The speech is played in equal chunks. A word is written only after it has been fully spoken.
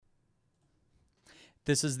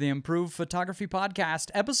This is the Improved Photography Podcast,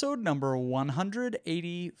 episode number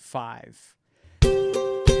 185. Hey,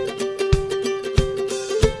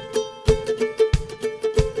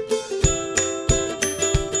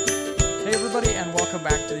 everybody, and welcome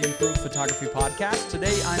back to the Improved Photography Podcast.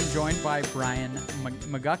 Today, I'm joined by Brian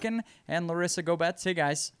McGuckin and Larissa Gobetz. Hey,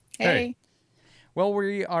 guys. Hey. Well,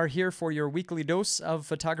 we are here for your weekly dose of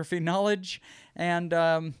photography knowledge, and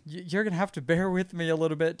you're going to have to bear with me a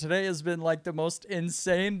little bit. Today has been like the most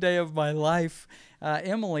insane day of my life.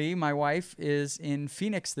 Emily, my wife, is in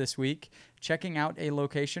Phoenix this week, checking out a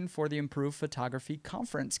location for the Improved Photography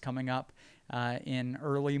Conference coming up in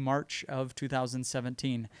early March of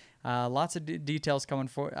 2017. Lots of details coming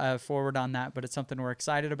forward on that, but it's something we're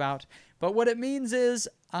excited about. But what it means is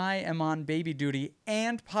I am on baby duty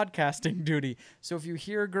and podcasting duty. So if you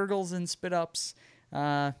hear gurgles and spit ups,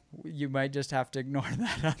 you might just have to ignore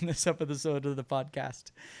that on this episode of the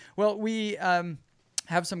podcast. Well, we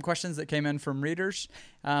have some questions that came in from readers.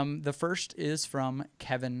 The first is from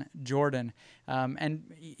Kevin Jordan.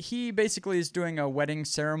 And he basically is doing a wedding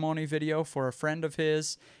ceremony video for a friend of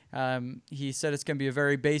his. He said it's going to be a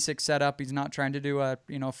very basic setup. He's not trying to do a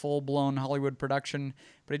full-blown Hollywood production,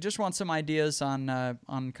 but he just wants some ideas on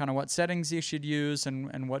kind of what settings he should use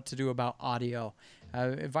and what to do about audio.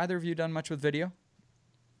 Have either of you done much with video?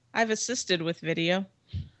 I've assisted with video.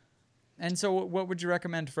 And so what would you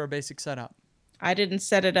recommend for a basic setup? I didn't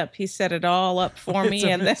set it up. He set it all up for me,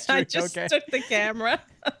 and then I just took the camera.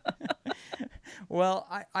 Well,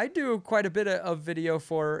 I do quite a bit of video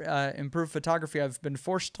for Improved Photography. I've been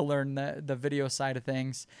forced to learn the video side of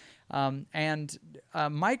things. And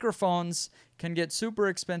microphones can get super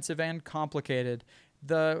expensive and complicated.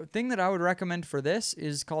 The thing that I would recommend for this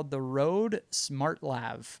is called the Rode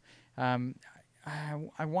SmartLav.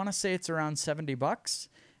 I want to say it's around $70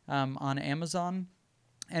 on Amazon.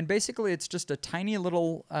 And basically, it's just a tiny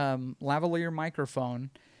little lavalier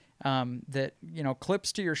microphone that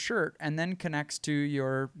clips to your shirt and then connects to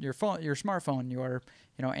your phone, your smartphone, your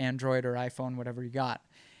Android or iPhone, whatever you got.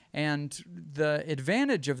 And the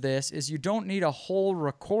advantage of this is you don't need a whole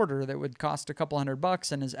recorder that would cost a couple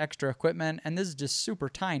 $100 and is extra equipment. And this is just super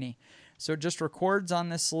tiny. So it just records on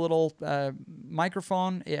this little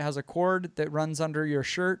microphone. It has a cord that runs under your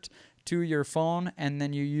shirt to your phone, and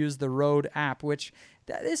then you use the Rode app, which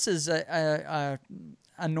this is a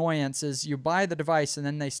annoyance is you buy the device and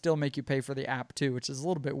then they still make you pay for the app too, which is a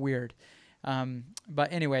little bit weird.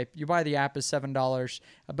 But anyway, you buy the app is $7,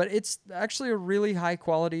 but it's actually a really high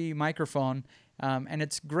quality microphone. And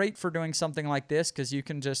it's great for doing something like this because you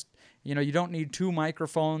can just, you don't need two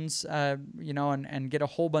microphones, and get a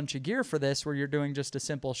whole bunch of gear for this where you're doing just a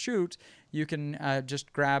simple shoot. You can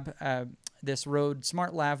just grab this Rode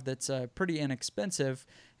SmartLav that's pretty inexpensive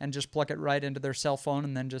and just plug it right into their cell phone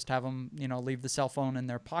and then just have them, leave the cell phone in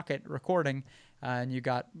their pocket recording. And you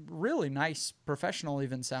got really nice, professional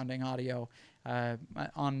even sounding audio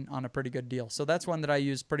on a pretty good deal. So that's one that I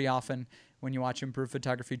use pretty often. When you watch Improved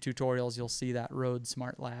Photography tutorials, you'll see that Rode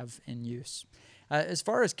SmartLav in use. As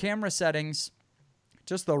far as camera settings,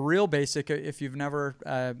 just the real basic, if you've never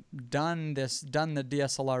done the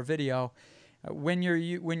DSLR video, when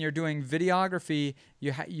you're doing videography,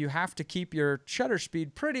 you have to keep your shutter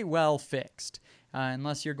speed pretty well fixed,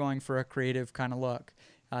 unless you're going for a creative kind of look.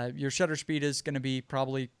 Your shutter speed is going to be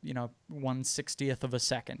probably 1/60th of a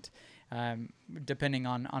second, depending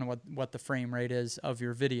on what the frame rate is of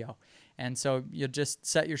your video. And so you'll just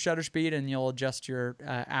set your shutter speed and you'll adjust your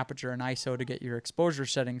aperture and ISO to get your exposure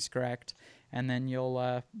settings correct. And then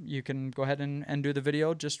you can go ahead and do the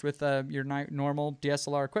video just with your normal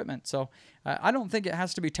DSLR equipment. So I don't think it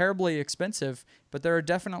has to be terribly expensive, but there are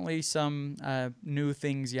definitely some new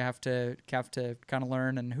things you have to kind of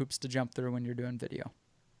learn and hoops to jump through when you're doing video.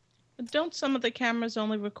 Don't some of the cameras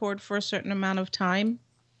only record for a certain amount of time?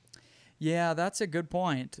 Yeah, that's a good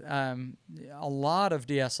point. A lot of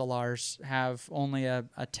DSLRs have only a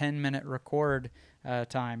 10-minute record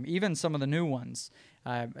time, even some of the new ones.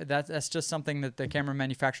 That's just something that the camera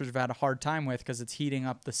manufacturers have had a hard time with because it's heating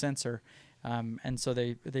up the sensor. And so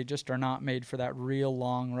they just are not made for that real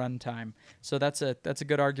long run time. So that's a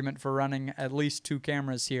good argument for running at least two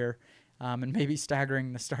cameras here. And maybe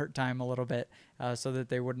staggering the start time a little bit so that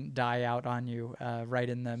they wouldn't die out on you right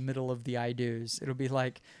in the middle of the I do's. It'll be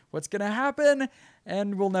like, what's going to happen?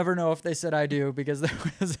 And we'll never know if they said I do because there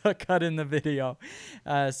was a cut in the video.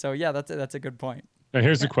 So yeah, that's a good point. Now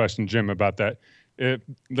here's a question, Jim, about that.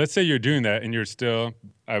 Let's say you're doing that and you're still,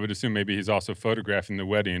 I would assume maybe he's also photographing the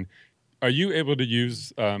wedding. Are you able to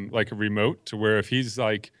use like a remote to where if he's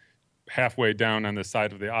like halfway down on the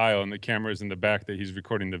side of the aisle and the camera's in the back that he's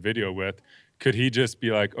recording the video with, could he just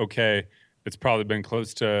be like, okay, it's probably been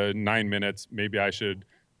close to 9 minutes. Maybe I should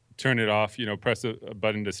turn it off, press a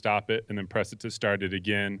button to stop it and then press it to start it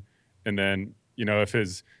again. And then, if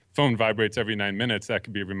his phone vibrates every 9 minutes, that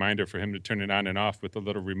could be a reminder for him to turn it on and off with a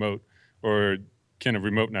little remote. Or can a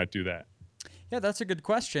remote not do that? Yeah, that's a good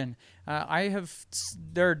question.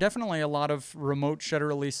 There are definitely a lot of remote shutter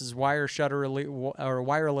releases, or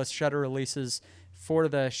wireless shutter releases for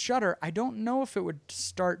the shutter. I don't know if it would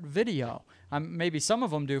start video. Maybe some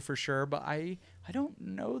of them do for sure, but I don't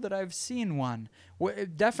know that I've seen one.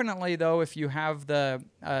 Definitely, though, if you have a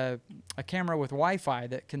camera with Wi-Fi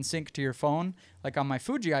that can sync to your phone, like on my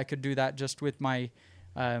Fuji, I could do that just with my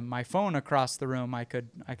phone across the room. I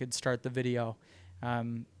could start the video.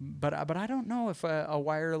 But I don't know if a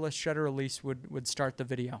wireless shutter release would start the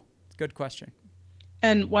video. Good question.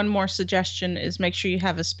 And one more suggestion is make sure you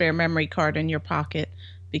have a spare memory card in your pocket,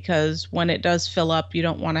 because when it does fill up, you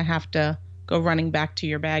don't want to have to go running back to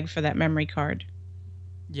your bag for that memory card.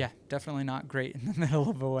 Yeah, definitely not great in the middle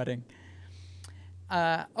of a wedding.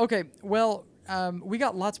 Okay, well, we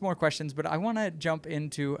got lots more questions, but I want to jump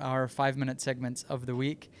into our 5-minute segments of the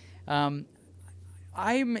week.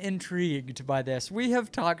 I'm intrigued by this. We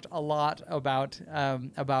have talked a lot about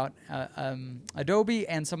Adobe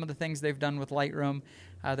and some of the things they've done with Lightroom,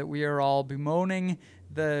 that we are all bemoaning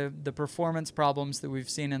the performance problems that we've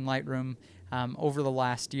seen in Lightroom over the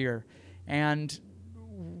last year. And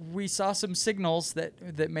we saw some signals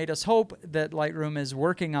that made us hope that Lightroom is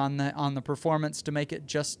working on the performance to make it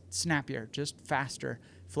just snappier, just faster,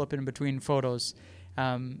 flipping between photos.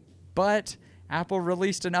 But Apple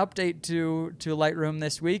released an update to Lightroom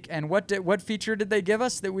this week, and what feature did they give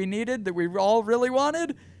us that we needed, that we all really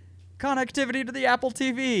wanted? Connectivity to the Apple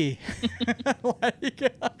TV.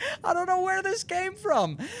 I don't know where this came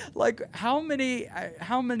from. Like, how many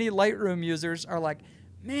Lightroom users are like,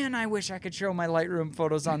 man, I wish I could show my Lightroom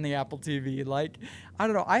photos on the Apple TV. Like, I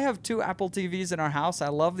don't know. I have 2 Apple TVs in our house. I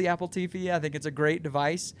love the Apple TV. I think it's a great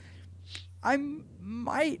device. I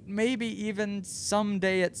might maybe even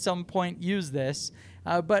someday at some point use this,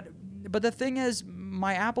 but the thing is,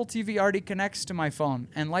 my Apple TV already connects to my phone,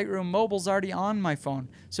 and Lightroom Mobile's already on my phone,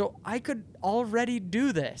 so I could already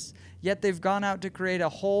do this. Yet they've gone out to create a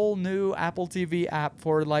whole new Apple TV app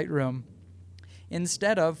for Lightroom,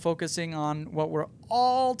 instead of focusing on what we're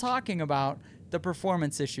all talking about, the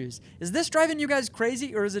performance issues. Is this driving you guys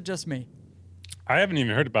crazy, or is it just me? I haven't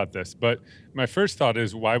even heard about this, but my first thought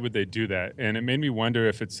is, why would they do that? And it made me wonder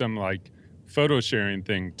if it's some like photo sharing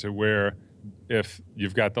thing, to where if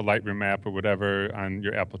you've got the Lightroom app or whatever on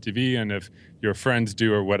your Apple TV, and if your friends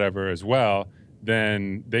do or whatever as well,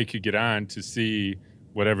 then they could get on to see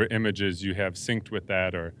whatever images you have synced with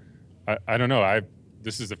that. Or I don't know.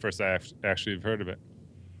 This is the first I actually have heard of it.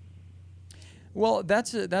 Well,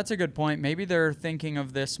 that's a good point. Maybe they're thinking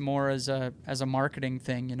of this more as a marketing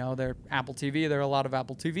thing. They're Apple TV. There are a lot of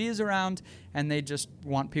Apple TVs around, and they just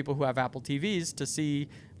want people who have Apple TVs to see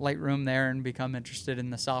Lightroom there and become interested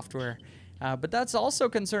in the software. But that's also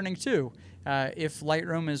concerning too. If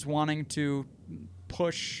Lightroom is wanting to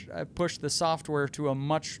push the software to a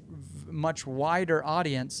much wider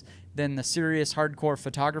audience than the serious hardcore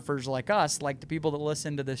photographers like us, like the people that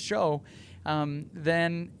listen to this show,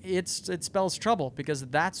 then it spells trouble, because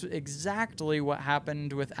that's exactly what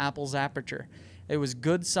happened with Apple's Aperture. It was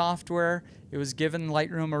good software. It was given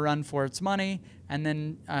Lightroom a run for its money, and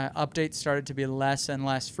then updates started to be less and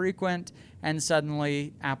less frequent, and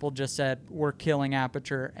suddenly Apple just said, we're killing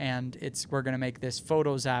Aperture, and we're going to make this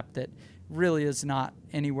Photos app that really is not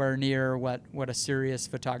anywhere near what a serious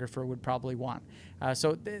photographer would probably want.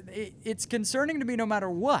 So it's concerning to me no matter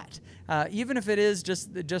what. Even if it is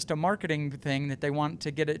just a marketing thing that they want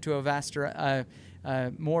to get it to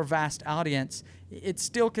a more vast audience, it's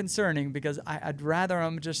still concerning, because I'd rather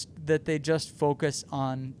that they just focus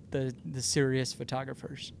on the serious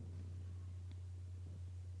photographers.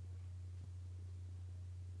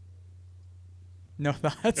 No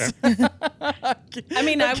thoughts? I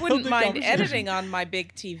mean, I wouldn't mind editing on my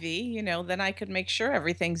big TV, then I could make sure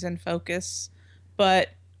everything's in focus. But,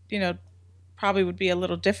 probably would be a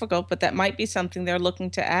little difficult, but that might be something they're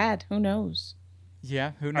looking to add. Who knows?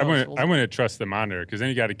 Yeah, who knows? I wouldn't trust the monitor, because then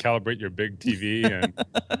you got to calibrate your big TV, and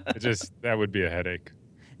that would be a headache.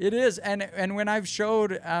 It is, and when I've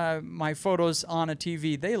showed my photos on a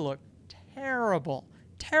TV, they look terrible,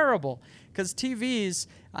 because TVs,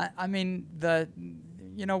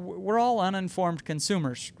 we're all uninformed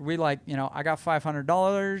consumers. We I got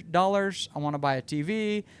 $500. I want to buy a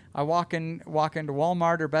TV. I walk into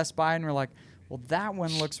Walmart or Best Buy, and we're like, well, that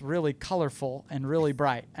one looks really colorful and really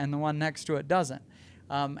bright, and the one next to it doesn't.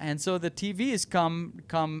 And so the TVs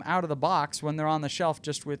come out of the box when they're on the shelf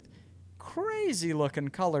just with crazy looking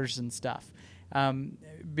colors and stuff.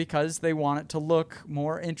 Because they want it to look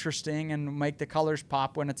more interesting and make the colors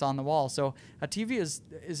pop when it's on the wall. So a TV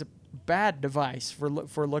is a bad device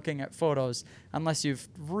for looking at photos unless you've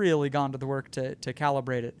really gone to the work to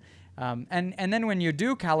calibrate it. And then when you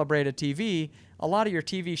do calibrate a TV, a lot of your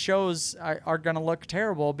TV shows are going to look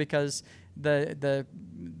terrible because the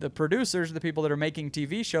producers, the people that are making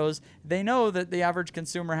TV shows, they know that the average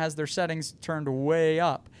consumer has their settings turned way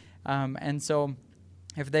up, and so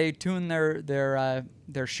if they tune their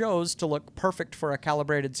shows to look perfect for a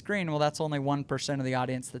calibrated screen, well, that's only 1% of the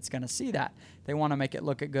audience that's going to see that. They want to make it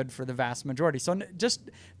look good for the vast majority. So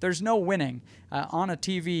there's no winning on a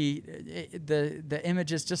TV. The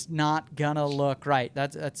image is just not gonna look right.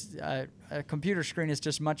 That's a computer screen is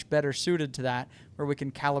just much better suited to that, where we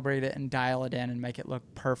can calibrate it and dial it in and make it look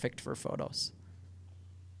perfect for photos.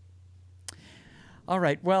 All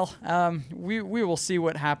right. Well, we will see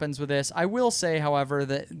what happens with this. I will say, however,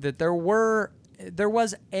 that there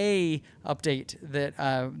was a update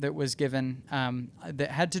that was given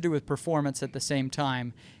that had to do with performance at the same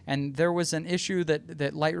time, and there was an issue that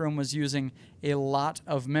Lightroom was using a lot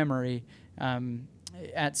of memory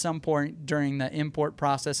at some point during the import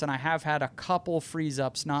process, and I have had a couple freeze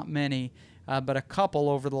ups, not many, but a couple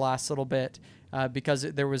over the last little bit. Because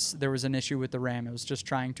there was an issue with the RAM. It was just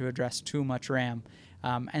trying to address too much RAM.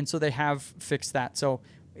 And so they have fixed that. So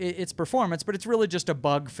it's performance, but it's really just a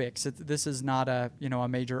bug fix. This is not a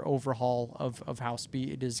major overhaul of how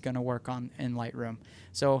Speed is going to work in Lightroom.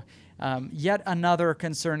 So yet another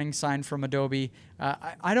concerning sign from Adobe.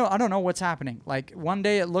 I don't know what's happening. Like one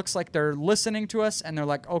day it looks like they're listening to us and they're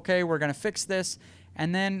like, okay, we're going to fix this.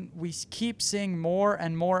 And then we keep seeing more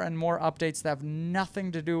and more and more updates that have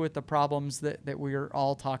nothing to do with the problems that we're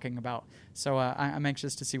all talking about. So I'm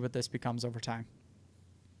anxious to see what this becomes over time.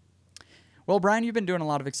 Well, Brian, you've been doing a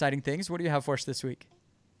lot of exciting things. What do you have for us this week?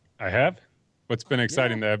 I have? What's been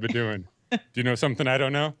exciting that I've been doing? Do you know something I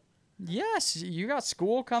don't know? Yes, you got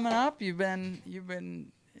school coming up. You're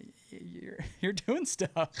doing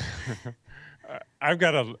stuff. I've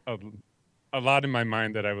got a lot in my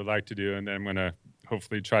mind that I would like to do, and then I'm going to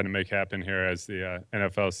hopefully try to make happen here as the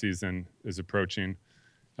NFL season is approaching.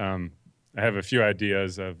 I have a few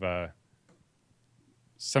ideas of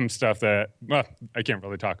some stuff that, well, I can't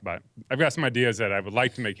really talk about it. I've got some ideas that I would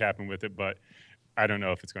like to make happen with it, but I don't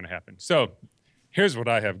know if it's going to happen. So here's what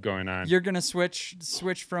I have going on. You're going to switch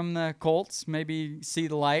from the Colts, maybe see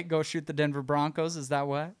the light, go shoot the Denver Broncos. Is that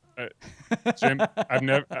what? Jim,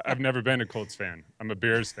 I've never been a Colts fan. I'm a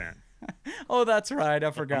Bears fan. Oh, that's right.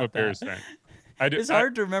 I forgot I'm a that. Bears fan. It's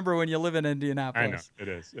hard to remember when you live in Indianapolis. I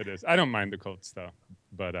know, it is. I don't mind the Colts, though.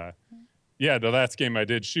 But, yeah, the last game I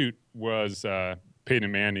did shoot was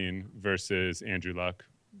Peyton Manning versus Andrew Luck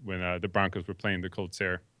when the Broncos were playing the Colts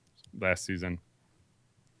there last season.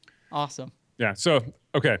 Awesome. Yeah, so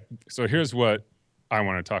here's what I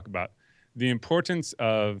want to talk about. The importance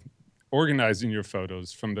of organizing your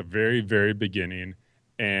photos from the very, very beginning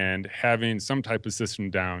and having some type of system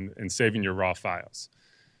down and saving your raw files.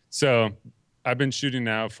 So I've been shooting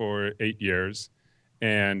now for 8 years.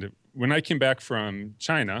 And when I came back from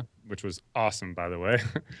China, which was awesome, by the way,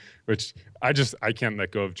 which I can't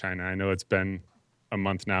let go of China. I know it's been a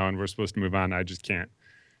month now and we're supposed to move on. I just can't.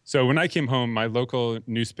 So when I came home, my local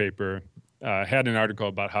newspaper had an article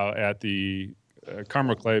about how at the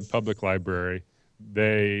Carmel Clay Public Library,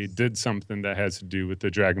 they did something that has to do with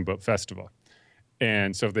the Dragon Boat Festival.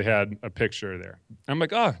 And so they had a picture there. I'm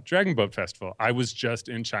like, oh, Dragon Boat Festival. I was just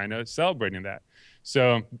in China celebrating that.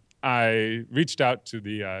 So I reached out to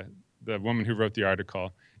the woman who wrote the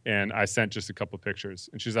article, and I sent just a couple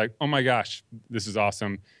pictures. And she's like, oh my gosh, this is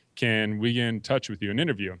awesome. Can we get in touch with you and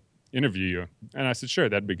interview you? And I said, sure,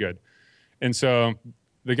 that'd be good. And so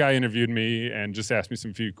the guy interviewed me and just asked me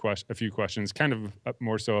a few questions, kind of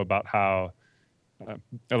more so about how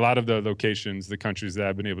a lot of the locations, the countries that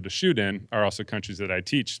I've been able to shoot in are also countries that I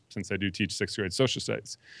teach, since I do teach 6th grade social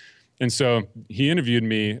studies. And so he interviewed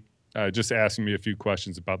me, just asking me a few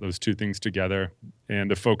questions about those two things together,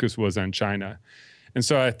 and the focus was on China. And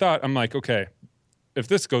so I thought, I'm like, okay, if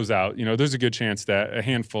this goes out, there's a good chance that a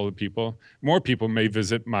handful of people, more people may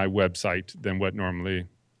visit my website than what normally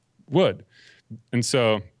would. And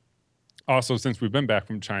so also, since we've been back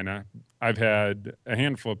from China, I've had a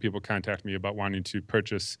handful of people contact me about wanting to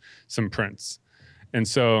purchase some prints. And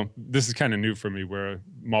so this is kind of new for me, where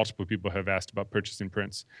multiple people have asked about purchasing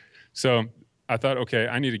prints. So I thought, okay,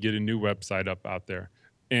 I need to get a new website up out there.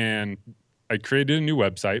 And I created a new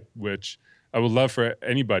website, which I would love for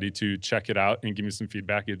anybody to check it out and give me some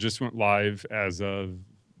feedback. It just went live as of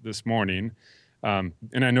this morning. And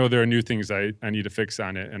I know there are new things I need to fix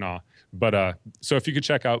on it and all. But so if you could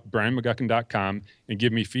check out brianmcguckin.com and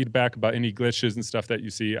give me feedback about any glitches and stuff that you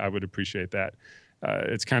see, I would appreciate that.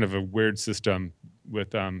 It's kind of a weird system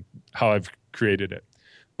with how I've created it.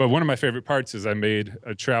 But one of my favorite parts is I made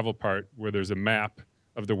a travel part where there's a map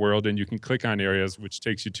of the world and you can click on areas, which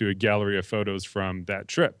takes you to a gallery of photos from that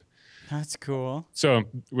trip. That's cool. So,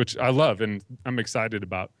 which I love and I'm excited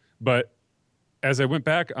about. But as I went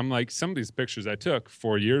back, I'm like, some of these pictures I took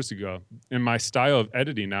 4 years ago, and my style of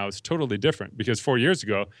editing now is totally different because 4 years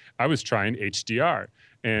ago, I was trying HDR.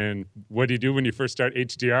 And what do you do when you first start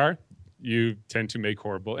HDR? You tend to make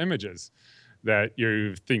horrible images that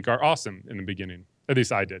you think are awesome in the beginning. At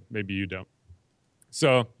least I did. Maybe you don't.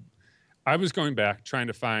 So I was going back trying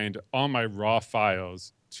to find all my raw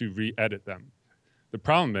files to re-edit them. The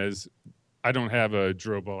problem is I don't have a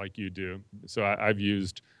Drobo like you do. So I've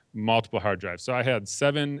used multiple hard drives. So I had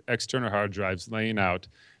 7 external hard drives laying out,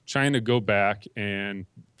 trying to go back and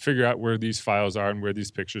figure out where these files are and where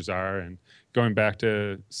these pictures are, and going back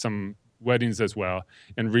to some weddings as well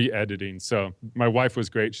and re-editing. So my wife was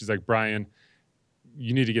great. She's like, Brian,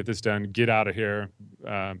 you need to get this done. Get out of here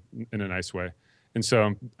in a nice way. And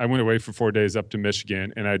so I went away for 4 days up to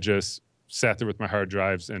Michigan, and I just sat there with my hard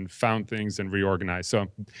drives and found things and reorganized. So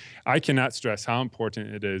I cannot stress how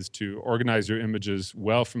important it is to organize your images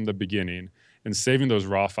well from the beginning and saving those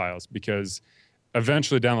raw files, because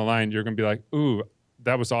eventually down the line, you're going to be like, ooh,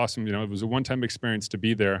 that was awesome. You know, it was a one-time experience to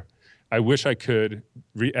be there. I wish I could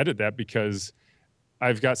re-edit that, because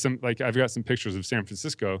I've got some pictures of San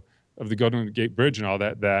Francisco, of the Golden Gate Bridge and all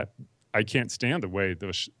that I can't stand the way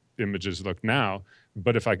those images look now.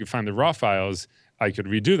 But if I could find the raw files, I could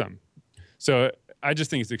redo them. So I just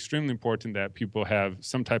think it's extremely important that people have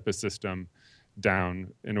some type of system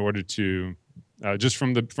down in order to, just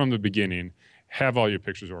from the beginning, have all your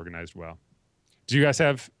pictures organized well. Do you guys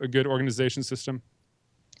have a good organization system?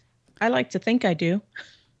 I like to think I do.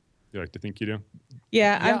 You like to think you do?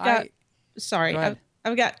 Yeah,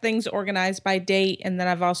 I've got things organized by date, and then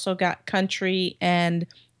I've also got country and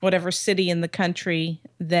whatever city in the country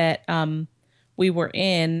that we were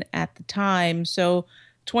in at the time. So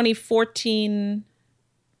 2014,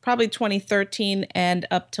 probably 2013, and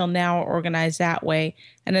up till now are organized that way.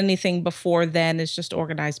 And anything before then is just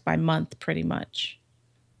organized by month, pretty much.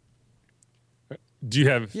 Do you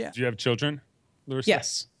have children, Larissa?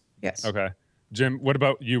 Yes. Okay. Jim, what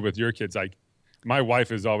about you with your kids? Like, my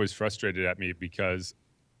wife is always frustrated at me because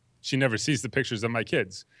she never sees the pictures of my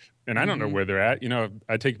kids, and I don't know where they're at. You know,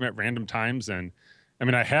 I take them at random times, and I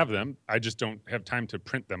mean, I have them. I just don't have time to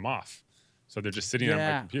print them off. So they're just sitting on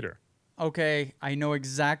my computer. Okay, I know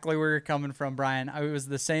exactly where you're coming from, Brian. I was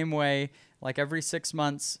the same way. Like every 6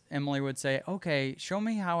 months, Emily would say, okay, show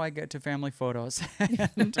me how I get to family photos.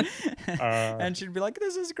 And she'd be like,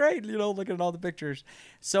 this is great, you know, looking at all the pictures.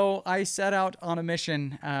 So I set out on a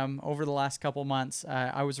mission over the last couple months.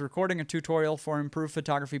 I was recording a tutorial for Improve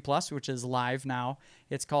Photography Plus, which is live now.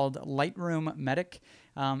 It's called Lightroom Medic.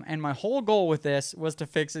 And my whole goal with this was to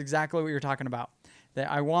fix exactly what you're talking about. That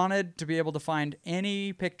I wanted to be able to find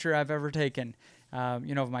any picture I've ever taken,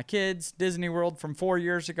 of my kids, Disney World from 4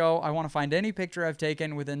 years ago. I want to find any picture I've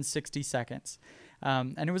taken within 60 seconds.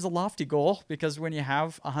 And it was a lofty goal, because when you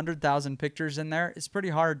have 100,000 pictures in there, it's pretty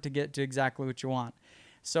hard to get to exactly what you want.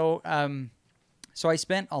 So I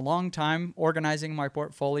spent a long time organizing my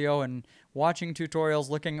portfolio and watching tutorials,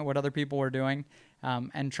 looking at what other people were doing,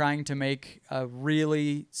 and trying to make a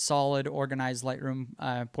really solid, organized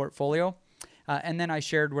Lightroom portfolio. And then I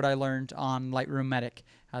shared what I learned on Lightroom Medic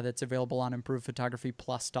that's available on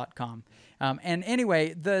improvephotographyplus.com. And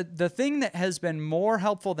anyway, the thing that has been more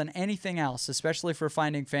helpful than anything else, especially for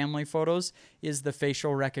finding family photos, is the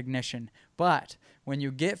facial recognition. But when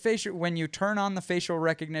you turn on the facial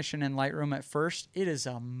recognition in Lightroom at first, it is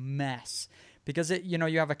a mess. Because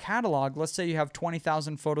you have a catalog. Let's say you have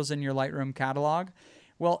 20,000 photos in your Lightroom catalog.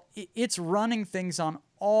 Well, it's running things on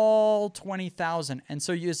all 20,000. And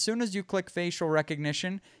so as soon as you click facial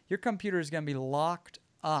recognition, your computer is going to be locked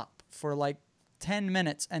up for like 10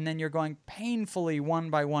 minutes, and then you're going painfully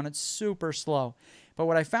one by one. It's super slow. But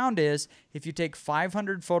what I found is if you take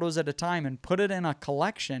 500 photos at a time and put it in a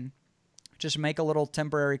collection, just make a little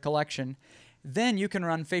temporary collection, then you can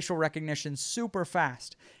run facial recognition super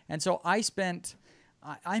fast. And so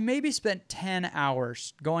I maybe spent 10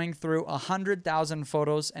 hours going through 100,000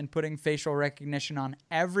 photos and putting facial recognition on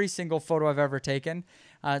every single photo I've ever taken.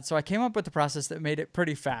 So I came up with the process that made it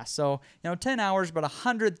pretty fast. So, 10 hours, but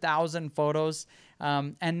 100,000 photos.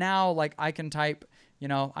 And now, like, I can type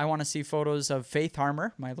I want to see photos of Faith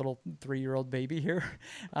Harmer, my little 3-year-old baby here.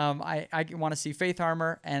 I want to see Faith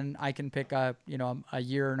Harmer, and I can pick a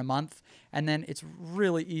year and a month, and then it's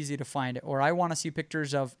really easy to find it. Or I want to see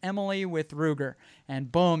pictures of Emily with Ruger,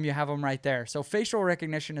 and boom, you have them right there. So facial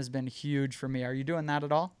recognition has been huge for me. Are you doing that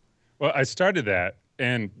at all? Well, I started that,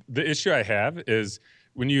 and the issue I have is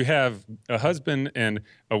when you have a husband and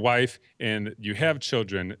a wife and you have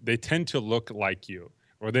children, they tend to look like you,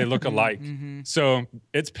 or they look alike. Mm-hmm. So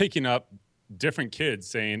it's picking up different kids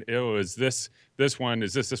saying, "Oh, is this one?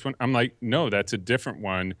 Is this one?" I'm like, "No, that's a different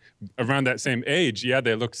one." Around that same age, yeah,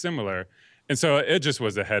 they look similar. And so it just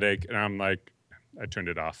was a headache, and I'm like, I turned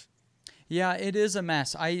it off. Yeah, it is a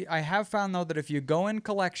mess. I have found, though, that if you go in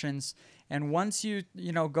collections and once you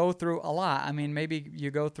go through a lot, I mean, maybe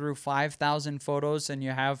you go through 5,000 photos and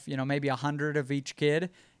you have, maybe 100 of each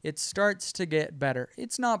kid, it starts to get better.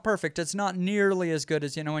 It's not perfect. It's not nearly as good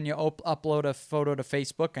as, when you upload a photo to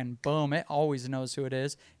Facebook and boom, it always knows who it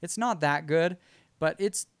is. It's not that good, but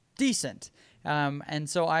it's decent. And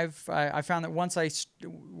so I found that once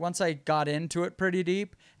I got into it pretty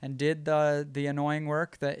deep and did the annoying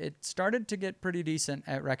work, that it started to get pretty decent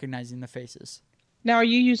at recognizing the faces. Now, are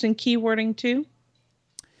you using keywording too?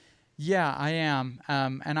 Yeah, I am.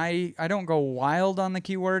 And I don't go wild on the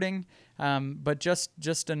keywording, but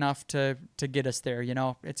just enough to get us there.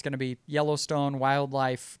 It's going to be Yellowstone,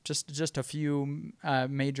 wildlife, just a few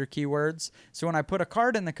major keywords. So when I put a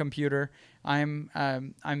card in the computer, I'm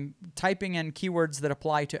typing in keywords that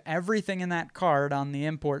apply to everything in that card on the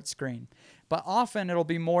import screen. But often it'll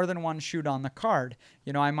be more than one shoot on the card.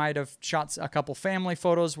 I might have shot a couple family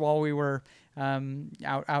photos while we were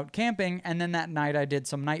out camping, and then that night I did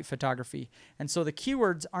some night photography. And so the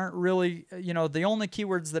keywords aren't really, the only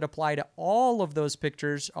keywords that apply to all of those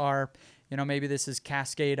pictures are, maybe this is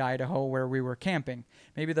Cascade, Idaho, where we were camping.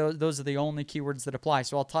 Maybe those are the only keywords that apply.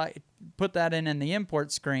 So I'll put that in the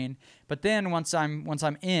import screen. But then once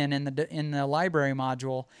I'm in the library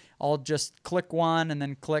module, I'll just click one and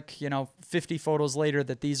then click 50 photos later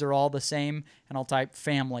that these are all the same, and I'll type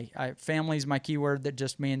family. Family is my keyword. That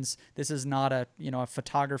just means this is not a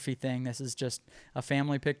photography thing. This is just a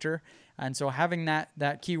family picture. And so having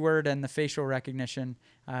that keyword and the facial recognition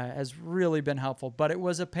has really been helpful. But it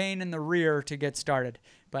was a pain in the rear to get started.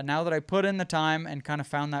 But now that I put in the time and kind of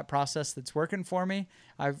found that process that's working for me,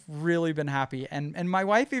 I've really been happy. And my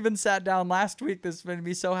wife even sat down last week, this made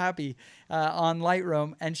me so happy, on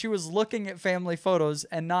Lightroom, and she was looking at family photos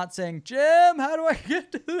and not saying, "Jim, how do I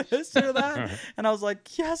get to this or that?" And I was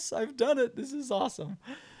like, yes, I've done it. This is awesome.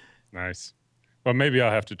 Nice. Well, maybe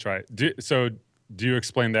I'll have to try it. Do you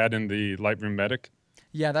explain that in the Lightroom Medic?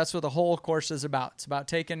 Yeah, that's what the whole course is about. It's about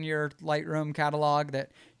taking your Lightroom catalog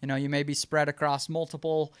that, you may be spread across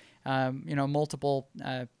multiple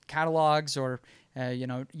catalogs, or,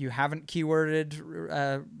 you haven't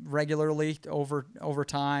keyworded regularly over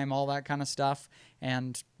time, all that kind of stuff,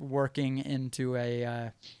 and working into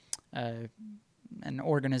an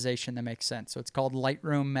organization that makes sense. So it's called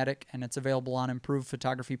Lightroom Medic, and it's available on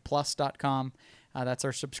improvephotographyplus.com. That's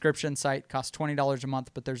our subscription site. Costs $20 a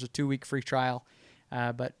month, but there's a 2-week free trial.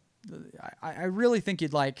 But I really think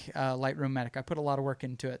you'd like Lightroom Medic. I put a lot of work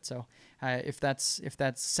into it. So if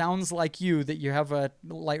that sounds like you, that you have a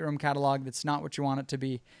Lightroom catalog that's not what you want it to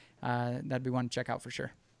be, that'd be one to check out for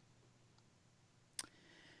sure.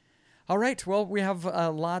 All right. Well, we have a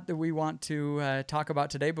lot that we want to talk about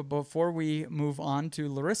today, but before we move on to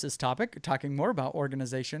Larissa's topic, talking more about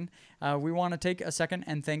organization, we want to take a second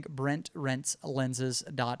and thank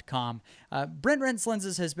BrentRentsLenses.com. Brent Rents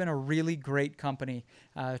Lenses has been a really great company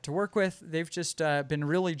to work with. They've just been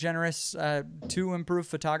really generous to improve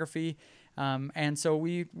photography. And so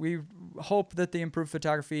we hope that the improved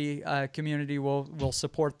photography community will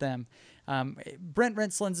support them. Brent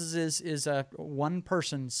Rents Lenses is a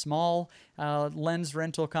one-person small lens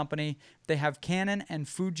rental company. They have Canon and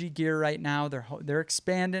Fuji gear right now. They're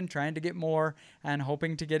expanding, trying to get more, and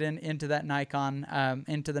hoping to get into that Nikon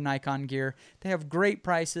into the Nikon gear. They have great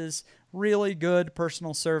prices, really good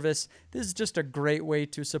personal service. This is just a great way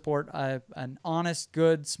to support an honest,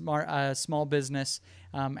 good, smart small business.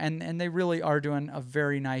 And they really are doing a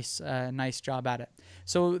very nice job at it.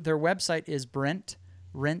 So their website is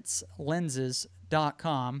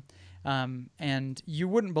BrentRentsLenses.com, and you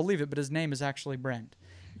wouldn't believe it, but his name is actually Brent.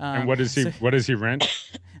 And what does he rent?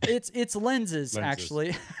 It's lenses,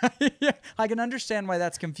 actually. Yeah, I can understand why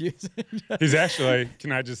that's confusing. He's actually,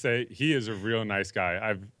 can I just say, he is a real nice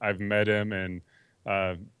guy. I've met him, and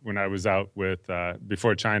when I was out with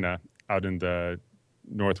before China, out in the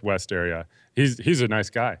Northwest area, he's a nice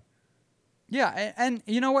guy. Yeah, and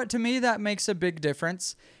you know what? To me, that makes a big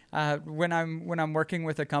difference. when I'm working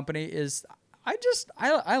with a company is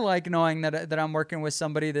I like knowing that I'm working with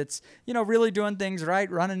somebody that's, really doing things right,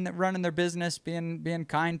 running their business, being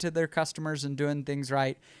kind to their customers and doing things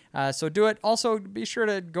right. So do it. Also, be sure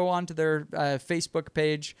to go onto their Facebook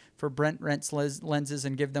page for Brent Rents Lenses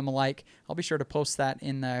and give them a like. I'll be sure to post that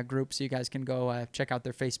in the group so you guys can go check out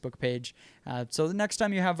their Facebook page. So the next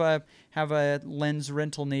time you have a lens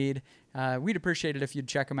rental need, we'd appreciate it if you'd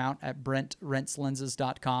check them out at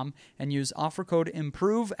BrentRentsLenses.com and use offer code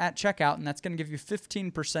IMPROVE at checkout, and that's going to give you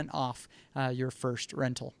 15% off your first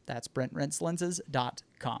rental. That's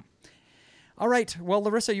BrentRentsLenses.com. All right. Well,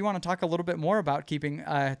 Larissa, you want to talk a little bit more about keeping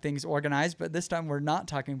things organized, but this time we're not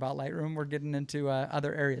talking about Lightroom. We're getting into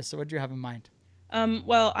other areas. So what do you have in mind?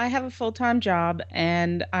 Well, I have a full-time job,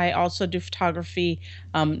 and I also do photography,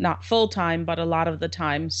 not full-time, but a lot of the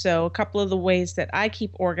time. So a couple of the ways that I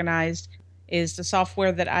keep organized is the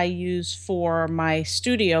software that I use for my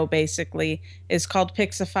studio, basically, is called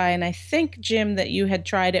Pixify. And I think, Jim, that you had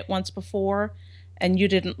tried it once before, and you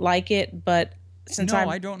didn't like it, but since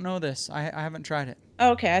I don't know this. I haven't tried it.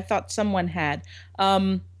 Okay, I thought someone had.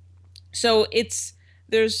 So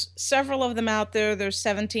there's several of them out there. There's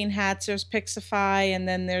 17 Hats, there's Pixify, and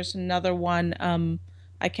then there's another one.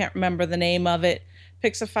 I can't remember the name of it.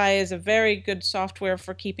 Pixify is a very good software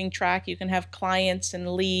for keeping track. You can have clients and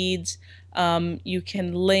leads. You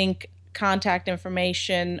can link contact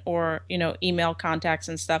information or, email contacts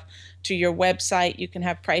and stuff to your website. You can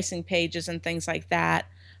have pricing pages and things like that.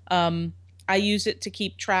 I use it to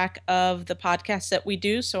keep track of the podcasts that we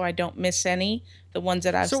do so I don't miss any, the ones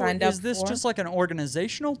that I've signed up for. So is this just like an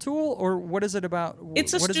organizational tool, or what is it about?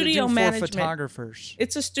 It's a what studio does it do management. for photographers?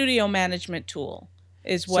 It's a studio management tool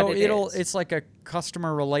is what it is. It's like a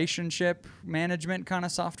customer relationship management kind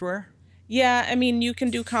of software? Yeah, I mean, you can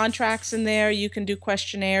do contracts in there. You can do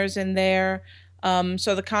questionnaires in there.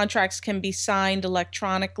 So the contracts can be signed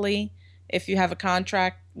electronically. If you have a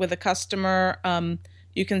contract with a customer,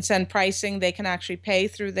 you can send pricing. They can actually pay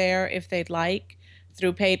through there if they'd like,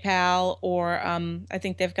 through PayPal, or I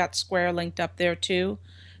think they've got Square linked up there too.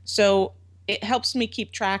 So it helps me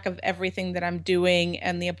keep track of everything that I'm doing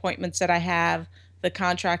and the appointments that I have, the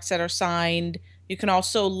contracts that are signed. You can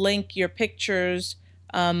also link your pictures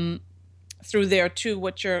through there too.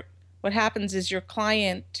 What happens is your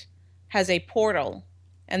client has a portal,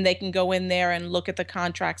 and they can go in there and look at the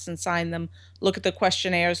contracts and sign them, look at the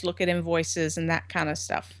questionnaires, look at invoices and that kind of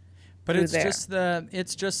stuff. But it's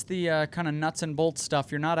just the kind of nuts and bolts stuff.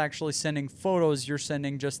 You're not actually sending photos. You're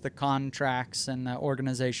sending just the contracts and the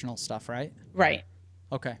organizational stuff, right? Right.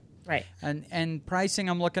 Okay. Right. And pricing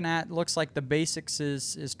I'm looking at looks like the basics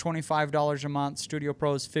is $25 a month, Studio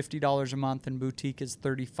Pro is $50 a month, and Boutique is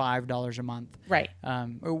 $35 a month. Right.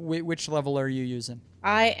 Which level are you using?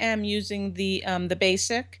 I am using the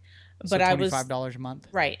basic, but so $25 a month.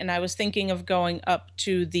 Right, and I was thinking of going up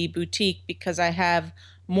to the Boutique because I have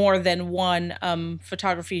more than one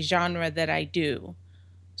photography genre that I do.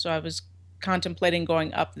 So I was contemplating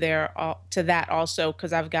going up there to that also,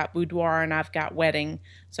 because I've got boudoir and I've got wedding.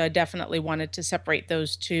 So I definitely wanted to separate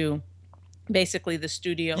those two. Basically the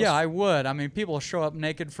studios. Yeah, I would. I mean, people show up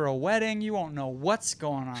naked for a wedding. You won't know what's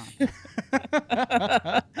going on.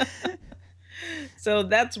 So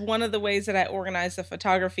that's one of the ways that I organize the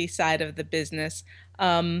photography side of the business.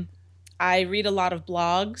 I read a lot of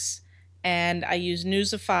blogs, and I use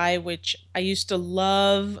Newsify, which I used to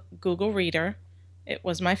love Google Reader. It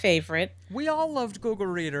was my favorite. We all loved Google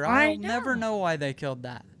Reader. I'll never know why they killed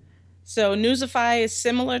that. So Newsify is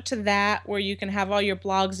similar to that, where you can have all your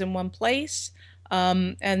blogs in one place.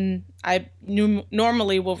 And I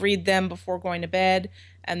normally will read them before going to bed,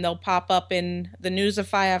 and they'll pop up in the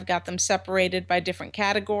Newsify. I've got them separated by different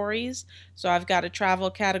categories. So I've got a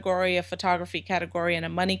travel category, a photography category, and a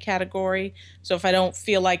money category. So if I don't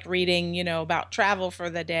feel like reading, about travel for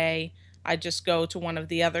the day, I just go to one of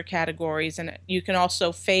the other categories. And you can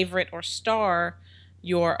also favorite or star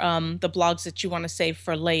your the blogs that you want to save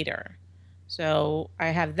for later. So I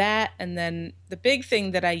have that, and then the big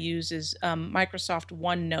thing that I use is Microsoft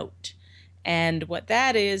OneNote. And what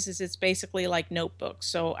that is it's basically like notebooks.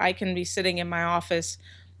 So I can be sitting in my office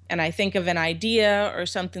and I think of an idea or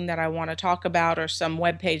something that I want to talk about or some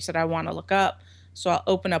web page that I want to look up. So I'll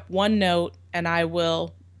open up OneNote and I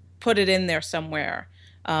will put it in there somewhere.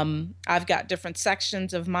 I've got different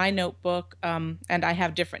sections of my notebook, and I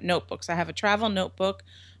have different notebooks. I have a travel notebook,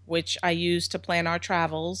 which I use to plan our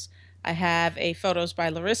travels. I have a Photos by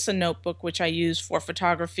Larissa notebook, which I use for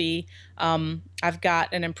photography. I've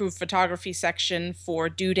got an improved photography section for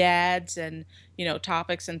doodads and,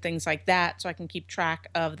 topics and things like that, so I can keep track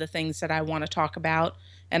of the things that I want to talk about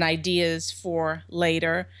and ideas for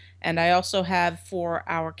later. And I also have for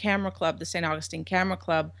our camera club, the St. Augustine Camera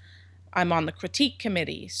Club, I'm on the critique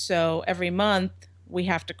committee. So every month we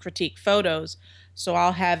have to critique photos. So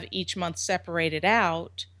I'll have each month separated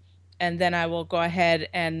out, and then I will go ahead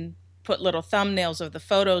and put little thumbnails of the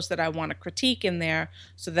photos that I want to critique in there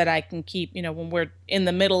so that I can keep, when we're in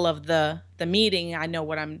the middle of the meeting, I know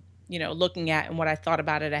what I'm, looking at and what I thought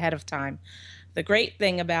about it ahead of time. The great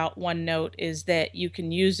thing about OneNote is that you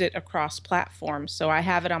can use it across platforms. So I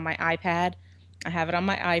have it on my iPad, I have it on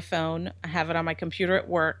my iPhone, I have it on my computer at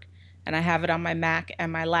work, and I have it on my Mac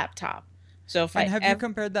and my laptop. So if have you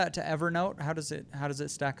compared that to Evernote? How does it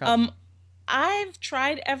stack up? I've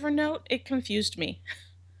tried Evernote. It confused me.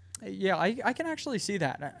 Yeah, I can actually see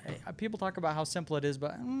that. People talk about how simple it is,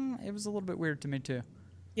 but it was a little bit weird to me too.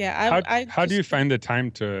 Yeah. How do you find the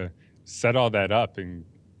time to set all that up and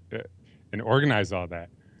organize all that?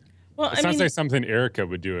 Well, it sounds like something Erica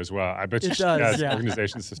would do as well. I bet she has an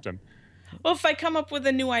organization system. Well, if I come up with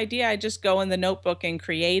a new idea, I just go in the notebook and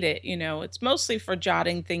create it. It's mostly for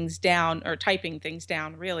jotting things down or typing things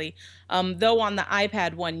down, really. Though on the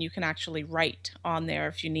iPad one, you can actually write on there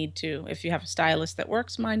if you need to, if you have a stylus that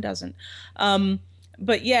works. Mine doesn't.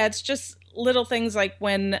 But yeah, it's just little things like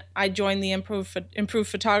when I joined the Improved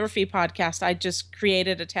Photography podcast, I just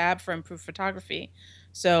created a tab for Improved Photography.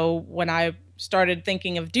 So when I started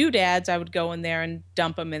thinking of doodads, I would go in there and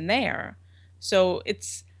dump them in there. So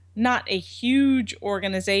it's not a huge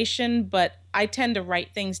organization, but I tend to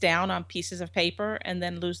write things down on pieces of paper and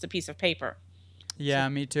then lose the piece of paper. Yeah,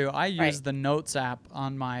 me too. I use the Notes app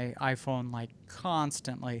on my iPhone like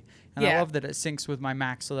constantly. And I love that it syncs with my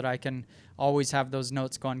Mac so that I can always have those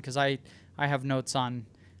notes going, because I have notes on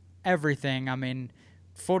everything. I mean,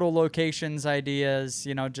 photo locations, ideas,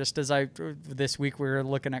 just as this week we were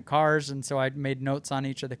looking at cars, and so I made notes on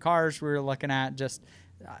each of the cars we were looking at, just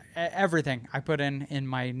everything I put in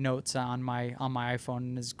my notes on my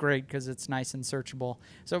iPhone is great because it's nice and searchable.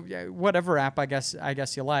 So whatever app I guess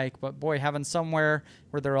you like, but boy, having somewhere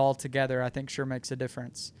where they're all together, I think sure makes a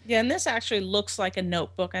difference. Yeah, and this actually looks like a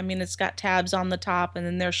notebook. I mean, it's got tabs on the top and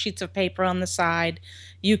then there's sheets of paper on the side.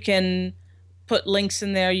 You can put links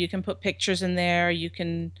in there, you can put pictures in there, you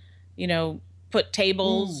can, put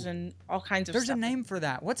tables and all kinds of stuff. There's a name for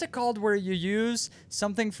that. What's it called where you use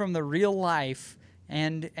something from the real life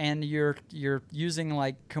and you're using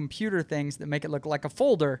like computer things that make it look like a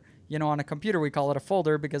folder? On a computer we call it a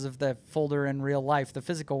folder because of the folder in real life, the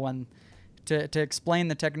physical one. To explain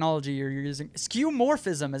the technology you're using.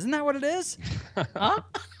 Skeuomorphism, isn't that what it is? Huh?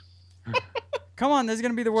 Come on, this is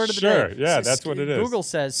going to be the word of the day. Sure, yeah, that's what it is. Google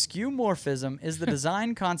says skeuomorphism is the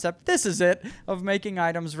design concept, this is it, of making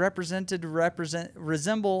items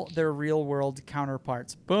resemble their real-world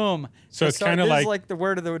counterparts. Boom. So it's kind of like the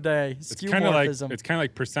word of the day, skeuomorphism. It's kind of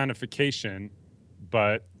like personification,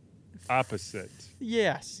 but opposite.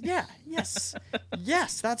 Yes, yes,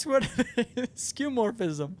 that's what it is.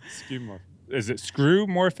 Skeuomorphism. Is it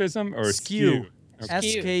screw-morphism or skew?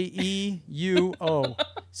 Skeuo.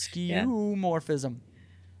 Skeuomorphism.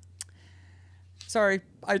 Sorry,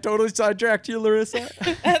 I totally sidetracked you, Larissa.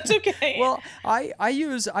 That's okay. Well, I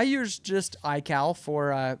use just iCal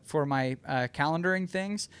for my calendaring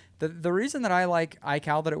things. The reason that I like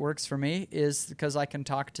iCal, that it works for me, is because I can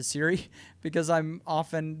talk to Siri, because I'm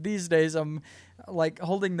often these days I'm like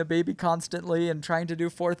holding the baby constantly and trying to do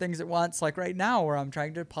 4 things at once, like right now where I'm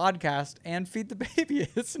trying to podcast and feed the baby.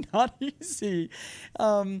 It's not easy.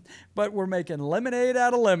 But we're making lemonade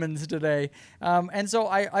out of lemons today. And so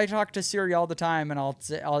I talk to Siri all the time, and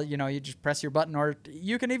I'll you just press your button, or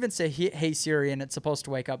you can even say, hey Siri, and it's supposed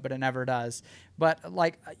to wake up, but it never does. But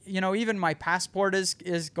like, even my passport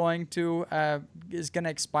is going to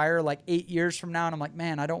expire like 8 years from now. And I'm like,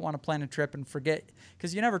 man, I don't want to plan a trip and forget,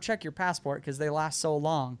 because you never check your passport because they last so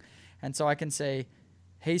long. And so I can say,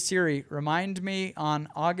 hey Siri, remind me on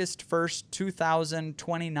August 1st,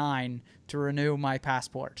 2029 to renew my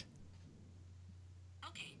passport.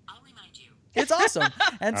 Okay, I'll remind you. It's awesome.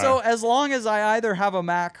 And so as long as I either have a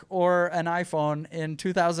Mac or an iPhone in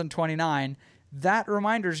 2029, that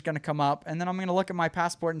reminder is going to come up, and then I'm going to look at my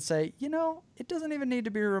passport and say, it doesn't even need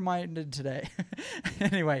to be reminded today.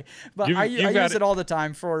 Anyway, but I use it all the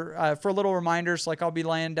time for little reminders. Like I'll be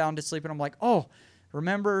laying down to sleep, and I'm like, oh,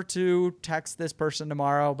 remember to text this person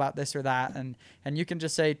tomorrow about this or that. And you can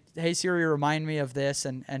just say, hey, Siri, remind me of this,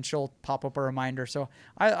 and she'll pop up a reminder. So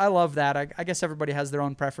I love that. I guess everybody has their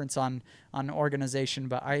own preference on organization,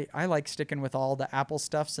 but I like sticking with all the Apple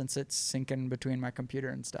stuff since it's syncing between my computer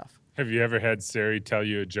and stuff. Have you ever had Siri tell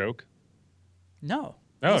you a joke? No.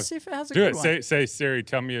 No. Let's see if it has a Do good it. one. Say, Siri,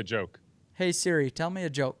 tell me a joke. Hey, Siri, tell me a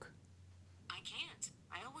joke. I can't.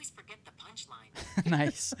 I always forget the punchline.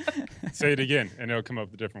 Nice. Say it again, and it'll come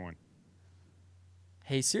up with a different one.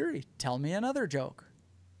 Hey, Siri, tell me another joke.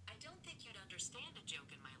 I don't think you'd understand a joke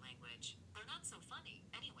in my language. They're not so funny,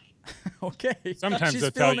 anyway. Okay. Sometimes She's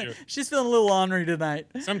they'll tell feeling you. it. She's feeling a little ornery tonight.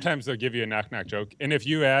 Sometimes they'll give you a knock-knock joke. And if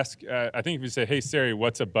you ask, I think if you say, hey, Siri,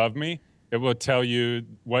 what's above me? It will tell you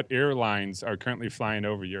what airlines are currently flying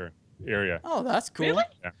over your area. Oh, that's cool. Really?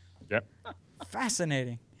 Yeah. Yep.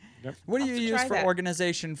 Fascinating. Yep. What do I'll you have to use try for that.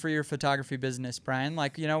 organization for your photography business, Brian?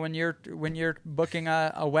 Like, when you're booking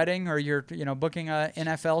a wedding, or you're booking a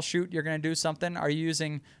NFL shoot, you're going to do something. Are you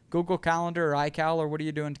using Google Calendar or iCal, or what are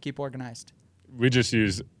you doing to keep organized? We just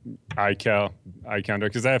use iCalendar,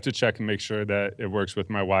 because I have to check and make sure that it works with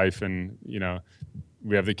my wife, and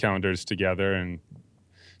we have the calendars together, and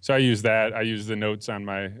so I use that. I use the notes on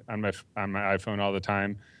my iPhone all the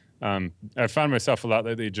time. I found myself a lot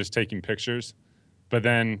lately just taking pictures, but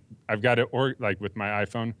then I've got it with my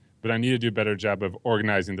iPhone, but I need to do a better job of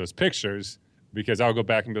organizing those pictures, because I'll go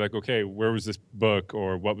back and be like, okay, where was this book,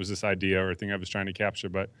 or what was this idea or thing I was trying to capture?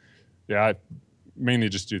 But yeah, I mainly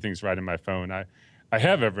just do things right in my phone. I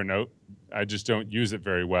have Evernote. I just don't use it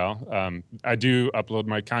very well. I do upload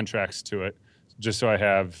my contracts to it, just so I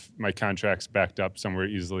have my contracts backed up somewhere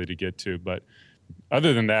easily to get to. But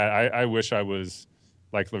other than that, I wish I was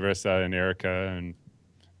like Larissa and Erica and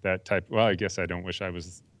that type. Well, I guess I don't wish I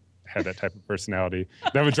had that type of personality.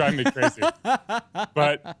 That would drive me crazy.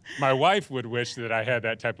 But my wife would wish that I had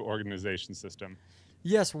that type of organization system.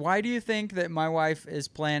 Yes. Why do you think that my wife is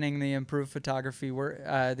planning the Improved Photography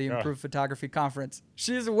Improved Photography Conference?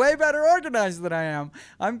 She's way better organized than I am.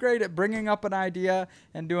 I'm great at bringing up an idea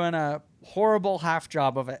and doing a horrible half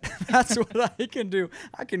job of it. That's what I can do.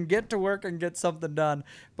 I can get to work and get something done,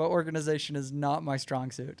 but organization is not my strong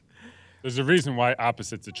suit. There's a reason why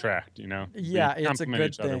opposites attract, Yeah, We it's a complement good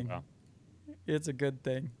each other thing. well. It's a good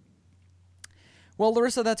thing. Well,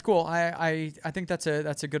 Larissa, that's cool. I think that's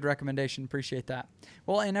a good recommendation. Appreciate that.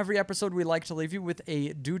 Well, in every episode, we like to leave you with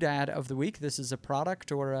a doodad of the week. This is a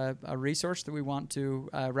product or a resource that we want to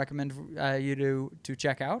recommend you to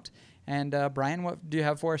check out. And Brian, what do you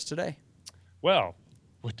have for us today? Well,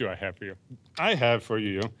 what do I have for you? I have for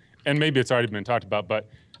you, and maybe it's already been talked about, but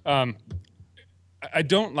I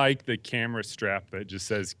don't like the camera strap that just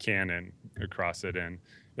says Canon across it. And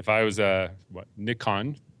if I was a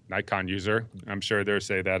Nikon user, I'm sure they'll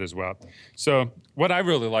say that as well. So what I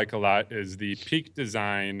really like a lot is the Peak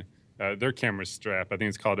Design, their camera strap. I think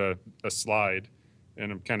it's called a slide,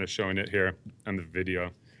 and I'm kind of showing it here on the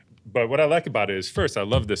video. But what I like about it is, first, I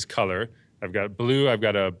love this color. I've got blue, I've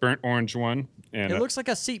got a burnt orange one. And It looks like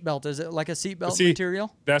a seatbelt. Is it like a seatbelt see,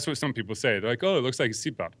 material? That's what some people say. They're like, oh, it looks like a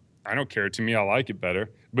seatbelt. I don't care. To me, I like it better.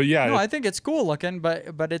 But yeah, No, I think it's cool looking,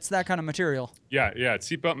 but it's that kind of material. yeah, it's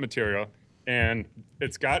seatbelt material. And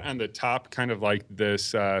it's got on the top kind of like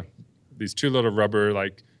this, these two little rubber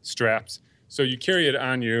like straps. So you carry it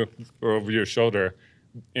on you or over your shoulder.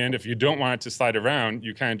 And if you don't want it to slide around,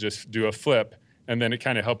 you kind of just do a flip, and then it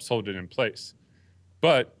kind of helps hold it in place.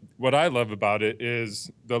 But what I love about it is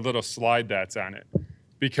the little slide that's on it,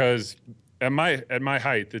 because at my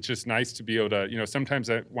height, it's just nice to be able to, sometimes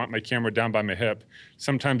I want my camera down by my hip.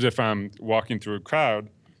 Sometimes if I'm walking through a crowd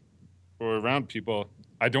or around people,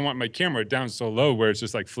 I don't want my camera down so low where it's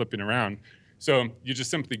just like flipping around. So you just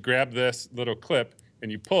simply grab this little clip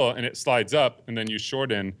and you pull, and it slides up, and then you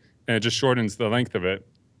shorten, and it just shortens the length of it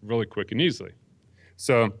really quick and easily.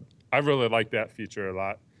 So I really like that feature a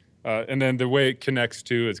lot. And then the way it connects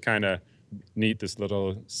to is kind of neat, this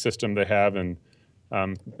little system they have, and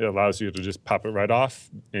it allows you to just pop it right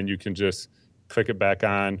off, and you can just click it back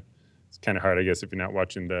on. It's kind of hard, I guess, if you're not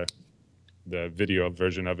watching the video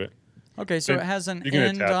version of it. Okay, so Then it has an you can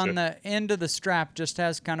end attach on it. the end of the strap. Just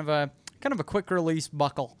has kind of a quick release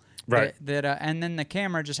buckle. Right. And then the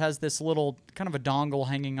camera just has this little kind of a dongle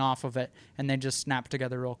hanging off of it, and they just snap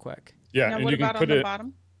together real quick. Yeah, Now, and what you can about on put the it.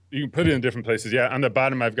 bottom? You can put it in different places. Yeah, on the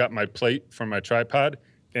bottom, I've got my plate from my tripod,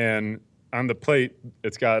 and on the plate,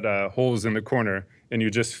 it's got holes in the corner, and you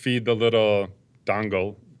just feed the little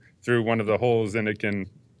dongle through one of the holes, and it can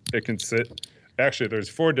sit. Actually, there's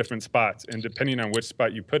 4 different spots, and depending on which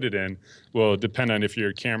spot you put it in will depend on if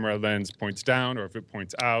your camera lens points down or if it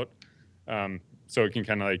points out. So it can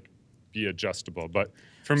kind of like be adjustable. But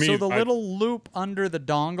for me, so the little loop under the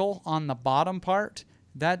dongle on the bottom part,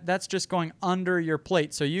 that's just going under your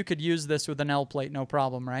plate. So you could use this with an L plate, no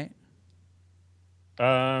problem, right?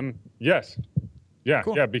 Yes. Yeah,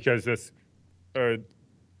 Cool. yeah, because this,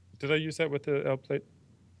 did I use that with the L plate?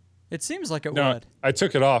 It seems like it No, would. I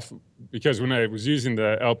took it off because when I was using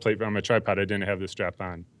the L plate on my tripod, I didn't have the strap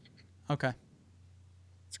on. Okay.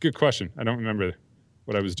 It's a good question. I don't remember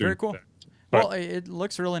what I was doing. Very cool. with that. But Well, it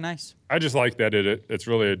looks really nice. I just like that it's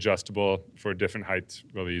really adjustable for different heights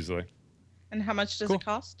really easily. And how much does Cool. it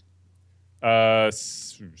cost?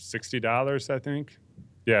 $60, I think.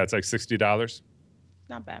 Yeah, it's like $60.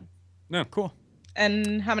 Not bad. No, Cool.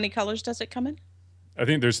 And how many colors does it come in? I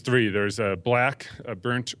think there's 3. There's a black, a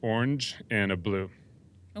burnt orange, and a blue.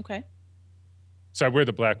 Okay. So I wear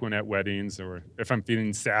the black one at weddings, or if I'm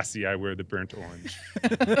feeling sassy, I wear the burnt orange.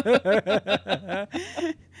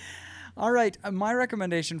 All right. My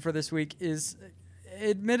recommendation for this week is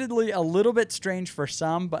admittedly a little bit strange for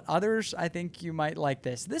some, but others I think you might like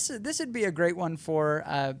this. This would be a great one for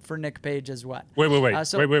Nick Page as well. Wait.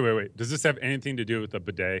 So- Wait. Does this have anything to do with the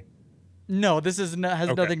bidet? No, this has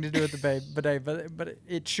Okay. nothing to do with the bidet, but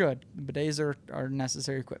it should. Bidets are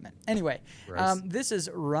necessary equipment. Anyway, Gross. this is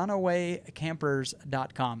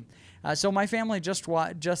runawaycampers.com. So my family just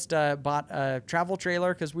bought a travel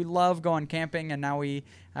trailer because we love going camping, and now we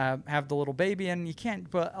have the little baby, and you can't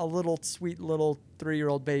put a little sweet little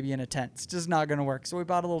 3-year-old baby in a tent. It's just not going to work. So we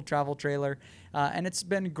bought a little travel trailer, and it's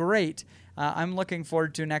been great. I'm looking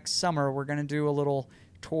forward to next summer. We're going to do a little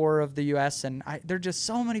tour of the U.S. and there are just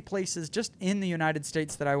so many places just in the United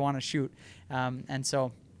States that I want to shoot, and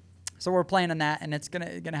so we're planning that, and it's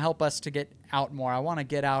gonna help us to get out more. I want to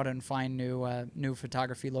get out and find new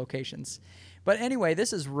photography locations. But anyway,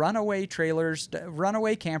 this is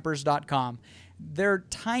runawaycampers.com. They're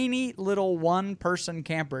tiny little one-person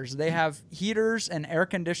campers. They have heaters and air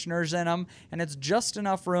conditioners in them, and it's just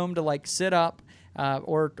enough room to like sit up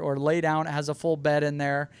or lay down. It has a full bed in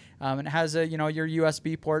there. It has your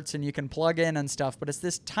USB ports, and you can plug in and stuff. But it's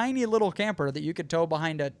this tiny little camper that you could tow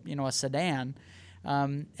behind a sedan.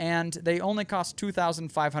 And they only cost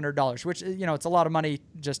 $2,500, which it's a lot of money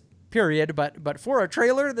just period. But for a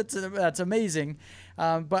trailer, that's amazing.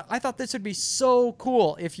 But I thought this would be so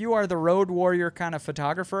cool if you are the road warrior kind of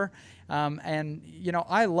photographer. And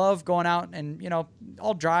I love going out and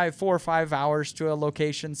I'll drive 4 or 5 hours to a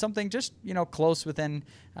location, something just close within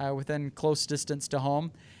close distance to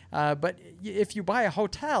home. But if you buy a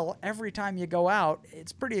hotel every time you go out,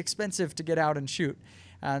 it's pretty expensive to get out and shoot.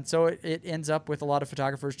 So it ends up with a lot of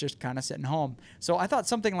photographers just kind of sitting home. So I thought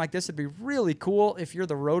something like this would be really cool if you're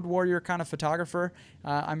the road warrior kind of photographer.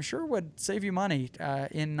 I'm sure would save you money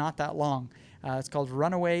in not that long. It's called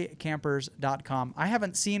runawaycampers.com. I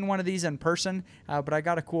haven't seen one of these in person, but I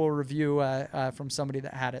got a cool review from somebody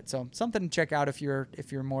that had it. So something to check out if you're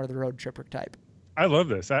more of the road tripper type. I love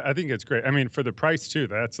this. I think it's great. I mean, for the price too,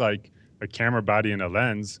 that's like a camera body and a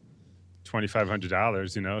lens,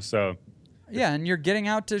 $2,500, so. Yeah, and you're getting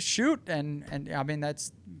out to shoot, and I mean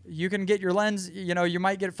you can get your lens. You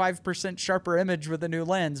might get 5% sharper image with a new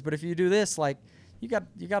lens, but if you do this, like you got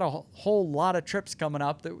a whole lot of trips coming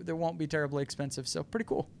up that won't be terribly expensive. So pretty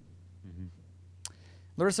cool. Mm-hmm.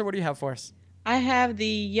 Larissa, what do you have for us? I have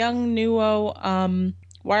the Yongnuo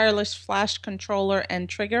wireless flash controller and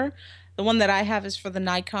trigger. The one that I have is for the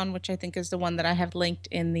Nikon, which I think is the one that I have linked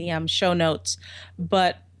in the show notes.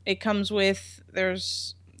 But it comes with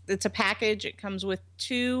it's a package. It comes with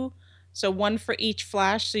 2, so one for each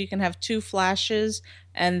flash, so you can have 2 flashes,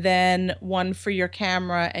 and then one for your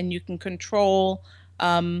camera, and you can control.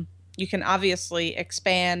 You can obviously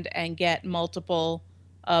expand and get multiple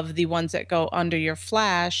of the ones that go under your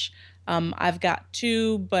flash. I've got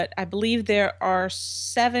 2, but I believe there are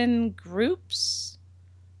 7 groups,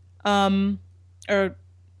 or I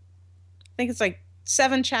think it's like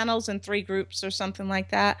 7 channels and 3 groups or something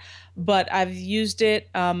like that. But I've used it,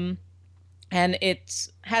 and it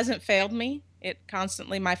hasn't failed me.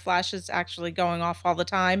 My flash is actually going off all the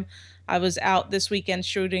time. I was out this weekend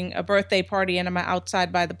shooting a birthday party, and I'm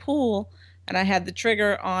outside by the pool, and I had the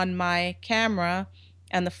trigger on my camera,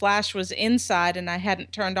 and the flash was inside, and I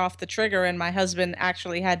hadn't turned off the trigger, and my husband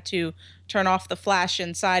actually had to turn off the flash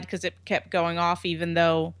inside because it kept going off even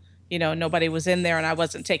though nobody was in there and I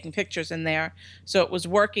wasn't taking pictures in there. So it was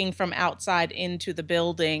working from outside into the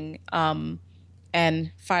building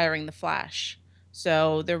and firing the flash.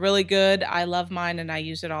 So they're really good. I love mine and I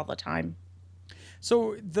use it all the time.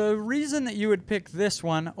 So the reason that you would pick this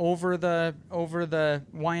one over the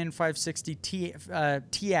YN560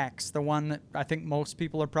 TX, the one that I think most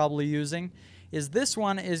people are probably using, is this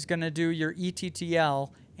one is going to do your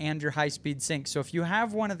ETTL and your high-speed sync. So if you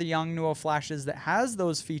have one of the Yongnuo flashes that has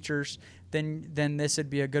those features, then this would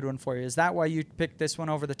be a good one for you. Is that why you picked this one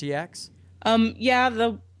over the TX?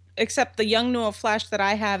 Yeah, except the Yongnuo flash that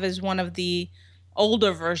I have is one of the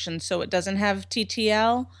older versions, so it doesn't have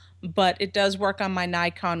TTL, but it does work on my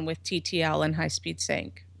Nikon with TTL and high-speed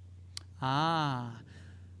sync. Ah.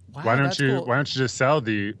 Wow, Why don't that's you cool. Why don't you just sell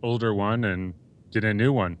the older one and get a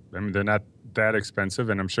new one? I mean, they're not that expensive,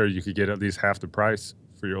 and I'm sure you could get at least half the price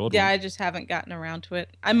for your old Yeah, one. I just haven't gotten around to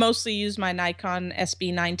it. I mostly use my Nikon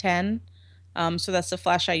SB910, so that's the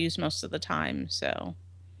flash I use most of the time. So,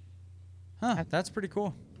 Huh, that's pretty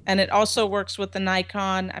cool. and it also works with the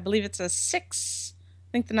Nikon. I believe it's I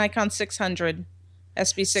think the Nikon 600,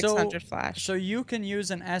 SB600 flash. So you can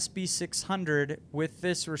use an SB600 with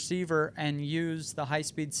this receiver and use the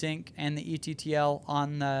high-speed sync and the ETTL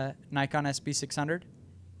on the Nikon SB600?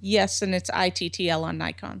 Yes, and it's ITTL on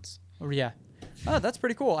Nikons. Oh, yeah. Oh, that's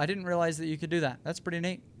pretty cool. I didn't realize that you could do that. That's pretty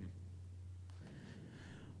neat.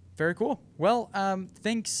 Very cool. Well,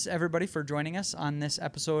 thanks everybody for joining us on this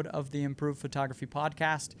episode of the Improved Photography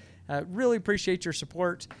Podcast. Really appreciate your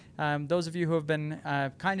support. Those of you who have been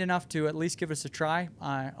kind enough to at least give us a try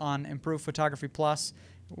on Improved Photography Plus.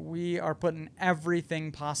 We are putting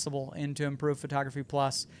everything possible into Improved Photography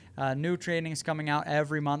Plus. New trainings coming out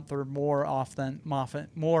every month or more often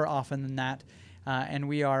than that. And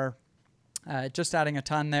we are just adding a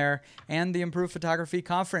ton there. And the Improved Photography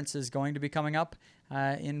Conference is going to be coming up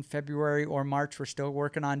in February or March. We're still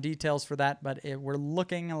working on details for that, but we're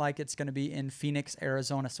looking like it's going to be in Phoenix,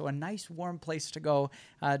 Arizona. So a nice warm place to go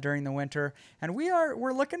during the winter. And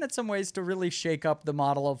we're looking at some ways to really shake up the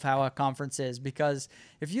model of how a conference is, because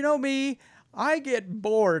if you know me, I get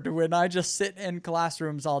bored when I just sit in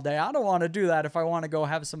classrooms all day. I don't want to do that if I want to go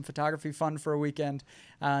have some photography fun for a weekend.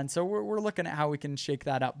 And so we're looking at how we can shake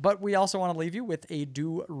that up. But we also want to leave you with a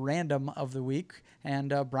do random of the week.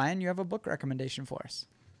 And Brian, you have a book recommendation for us.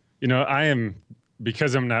 You know,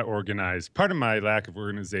 because I'm not organized. Part of my lack of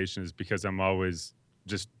organization is because I'm always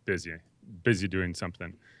just busy doing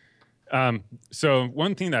something. So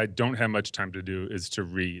one thing that I don't have much time to do is to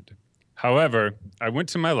read. However, I went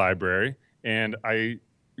to my library and I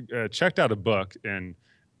checked out a book, and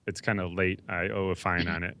it's kind of late. I owe a fine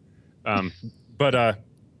on it. But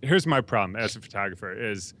here's my problem as a photographer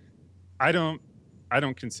is I don't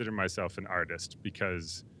consider myself an artist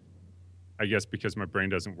because my brain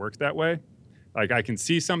doesn't work that way. Like I can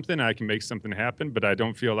see something, I can make something happen, but I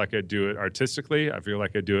don't feel like I do it artistically. I feel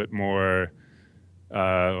like I do it more,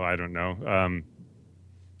 I don't know,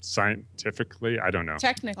 scientifically. I don't know.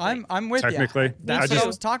 Technically. I'm with Technically. you. That's what I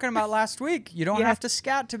was talking about last week. You don't have to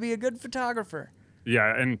scat to be a good photographer.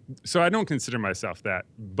 Yeah, and so I don't consider myself that,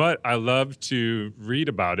 but I love to read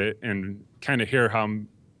about it and kind of hear how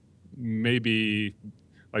maybe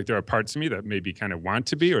like there are parts of me that maybe kind of want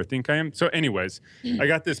to be or think I am. So anyways, I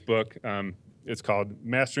got this book. It's called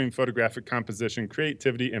Mastering Photographic Composition,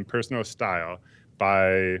 Creativity, and Personal Style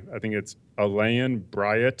by, I think it's Alain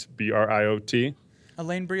Briot, Briot.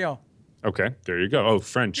 Alain Briot. Okay, there you go. Oh,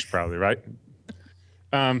 French probably, right?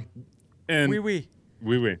 And Oui.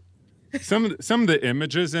 Some of the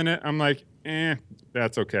images in it, I'm like,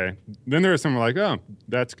 that's okay. Then there are some like, oh,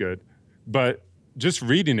 that's good. But just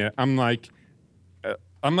reading it, I'm like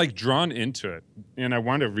drawn into it, and I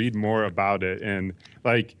want to read more about it. And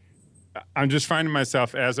like, I'm just finding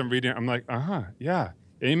myself as I'm reading it, I'm like, yeah,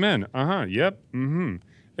 amen, yep,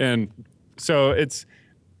 And so it's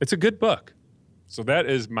a good book. So that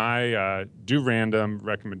is my do random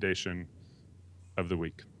recommendation of the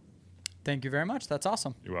week. Thank you very much. That's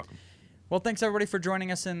awesome. You're welcome. Well, thanks everybody for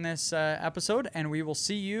joining us in this episode, and we will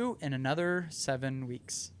see you in another 7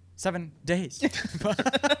 weeks. 7 days.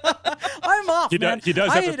 I'm off, man. He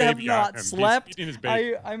does have a baby I have not on him. slept. He's feeding his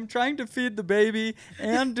baby. I'm trying to feed the baby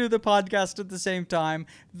and do the podcast at the same time.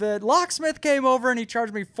 The locksmith came over and he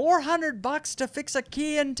charged me $400 to fix a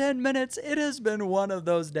key in 10 minutes. It has been one of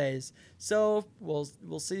those days. So we'll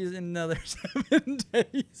see you in another 7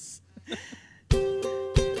 days.